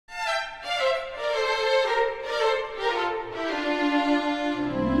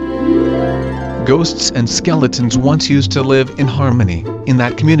Ghosts and skeletons once used to live in harmony. In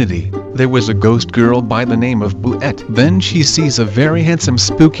that community, there was a ghost girl by the name of Boosette. Then she sees a very handsome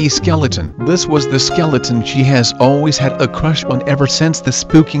spooky skeleton. This was the skeleton she has always had a crush on ever since the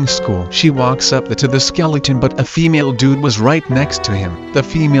spooking school. She walks up to the skeleton, but a female dude was right next to him. The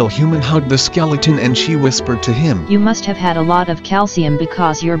female human hugged the skeleton and she whispered to him, "You must have had a lot of calcium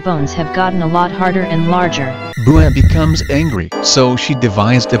because your bones have gotten a lot harder and larger." Boosette becomes angry, so she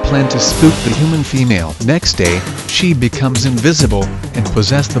devised a plan to spook the human female. Next day, she becomes invisible and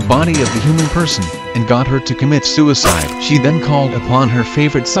possessed the body of the human person, and got her to commit suicide. She then called upon her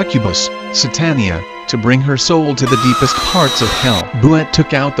favorite succubus, Satania, to bring her soul to the deepest parts of hell. Boosette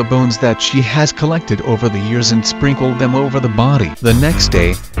took out the bones that she has collected over the years and sprinkled them over the body. The next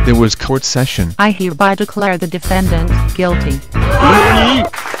day, there was court session. I hereby declare the defendant guilty.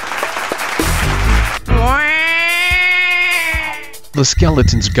 The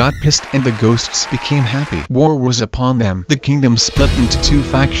skeletons got pissed and the ghosts became happy. War was upon them. The kingdom split into two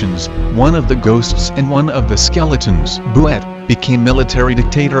factions, one of the ghosts and one of the skeletons. Boosette became military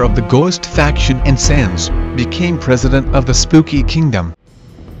dictator of the ghost faction and Sans became president of the spooky kingdom.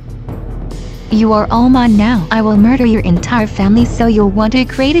 You are all mine now. I will murder your entire family, so you'll want to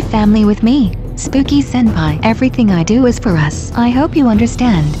create a family with me. Spooky Senpai, everything I do is for us. I hope you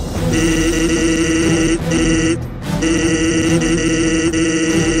understand.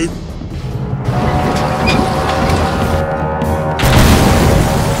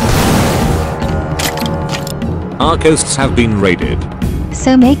 Our coasts have been raided.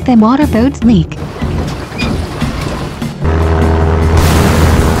 So make them water boats leak.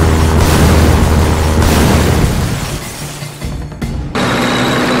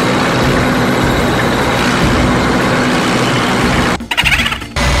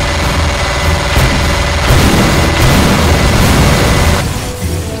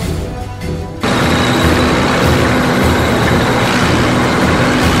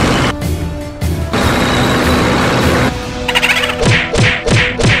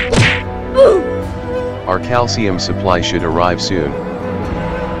 Our calcium supply should arrive soon.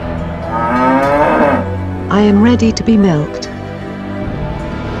 I am ready to be milked.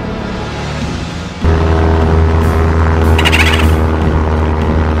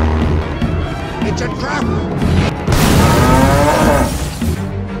 It's a trap!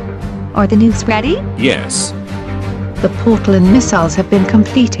 Are the nukes ready? Yes. The portal and missiles have been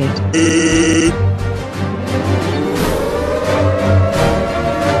completed.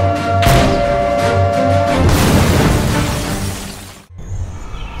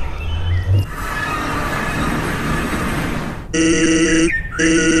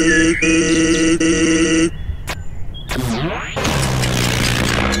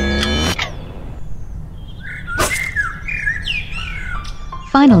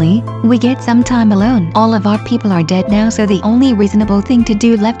 Finally, we get some time alone. All of our people are dead now, so the only reasonable thing to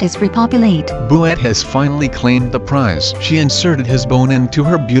do left is repopulate. Boosette has finally claimed the prize. She inserted his bone into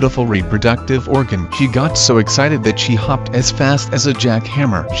her beautiful reproductive organ. She got so excited that she hopped as fast as a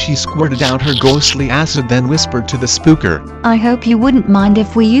jackhammer. She squirted out her ghostly acid, then whispered to the spooker, I hope you wouldn't mind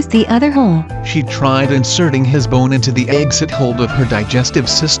if we use the other hole. She tried inserting his bone into the exit hole of her digestive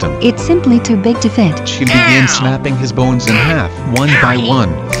system. It's simply too big to fit. She began snapping his bones in half, one by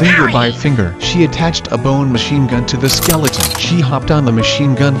one, finger by finger. She attached a bone machine gun to the skeleton. She hopped on the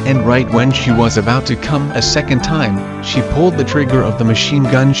machine gun, and right when she was about to come a second time, she pulled the trigger of the machine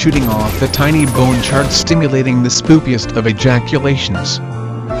gun, shooting off the tiny bone shard, stimulating the spookiest of ejaculations.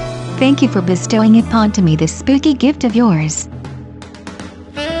 Thank you for bestowing upon me this spooky gift of yours.